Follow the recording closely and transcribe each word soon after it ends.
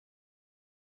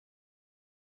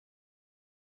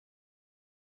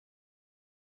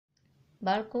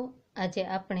બાળકો, આજે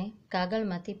આપણે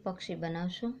કાગળમાંથી પક્ષી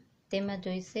બનાવશું. તેમાં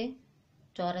જોઈશે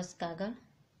ચોરસ કાગળ.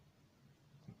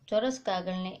 ચોરસ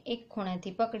કાગળને એક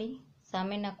ખૂણેથી પકડી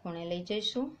સામેના ખૂણે લઈ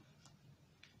જઈશું.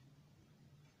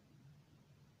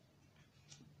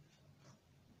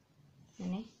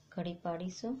 અને ઘડી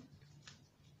પાડીશું.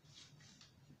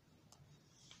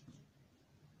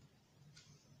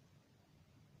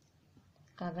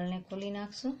 કાગળને ખોલી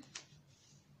નાખશું.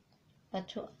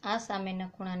 પાછું આ સામેના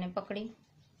ખૂણાને પકડી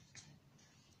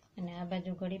અને આ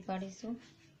બાજુ ઘડી પાડીશું.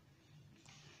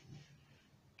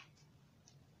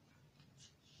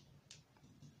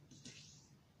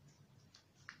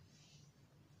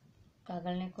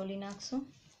 કાગળને ખોલી નાખશું.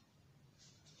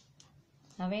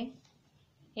 હવે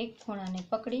એક ખૂણાને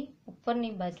પકડી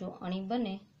ઉપરની બાજુ અણી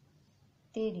બને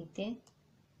તે રીતે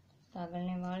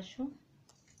કાગળને વાળશું.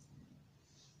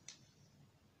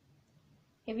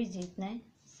 એવી જ રીતના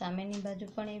સામેની બાજુ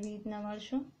પણ એવી રીતના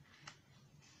વાળશું.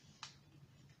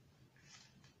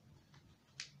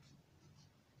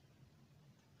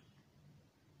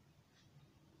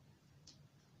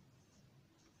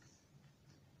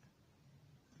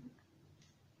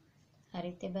 આ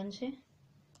રીતે બનશે.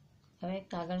 હવે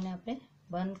કાગળને આપણે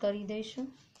બંધ કરી દઈશું.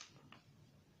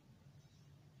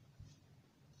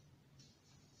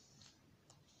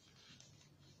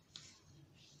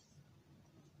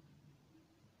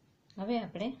 હવે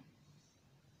આપણે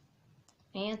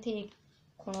અહીંયાથી એક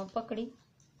ખૂણો પકડી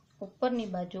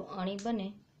ઉપરની બાજુ અણી બને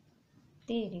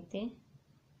તે રીતે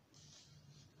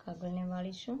કાગળને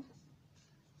વાળીશું.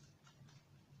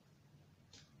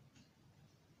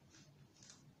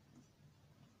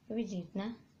 એવી જ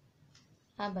રીતના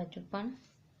આ બાજુ પણ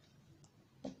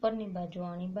ઉપરની બાજુ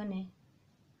અણી બને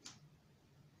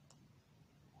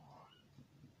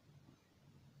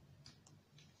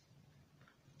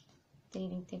તે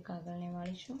રીતે કાગળને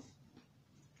વાળીશું.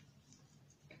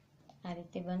 આ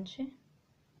રીતે બનશે.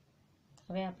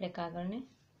 હવે આપણે કાગળને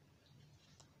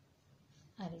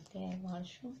આ રીતે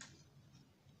વાળશું.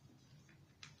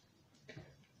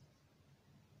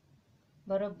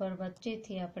 બરોબર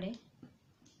વચ્ચેથી આપણે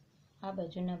આ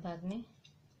બાજુના ભાગને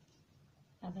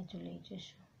આ બાજુ લઈ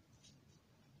જઈશું.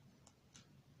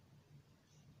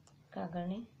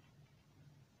 કાગળને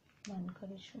બંધ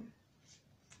કરીશું.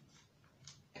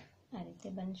 આ રીતે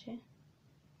બનશે.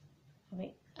 હવે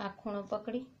આ ખૂણો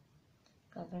પકડી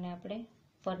કાગળને આપણે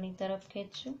ઉપરની તરફ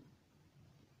ખેંચશું.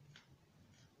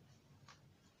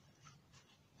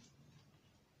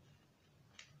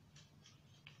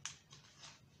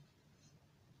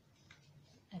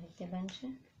 આ રીતે બનશે.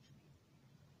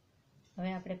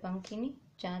 હવે આપણે પંખીની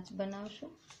ચાંચ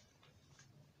બનાવશું.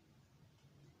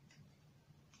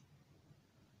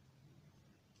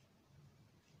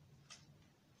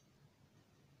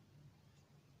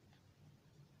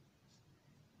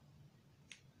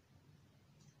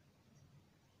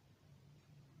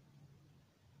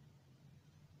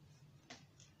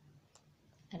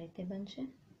 આ રીતે બનશે.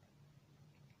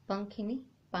 પંખીની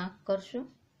પાંખ કરશું.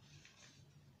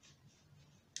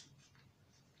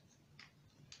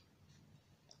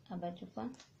 આ બાજુ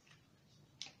પણ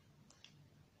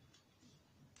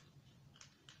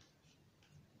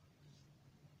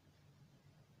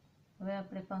હવે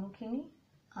આપણે પંખીની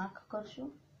આંખ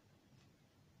કરશું.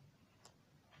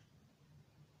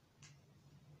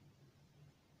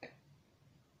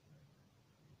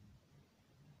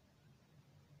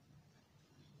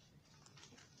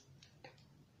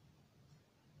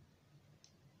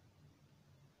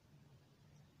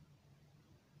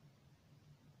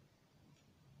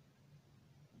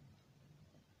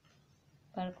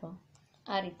 બાળકો,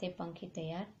 આ રીતે પંખી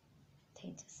તૈયાર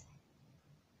થઈ જશે.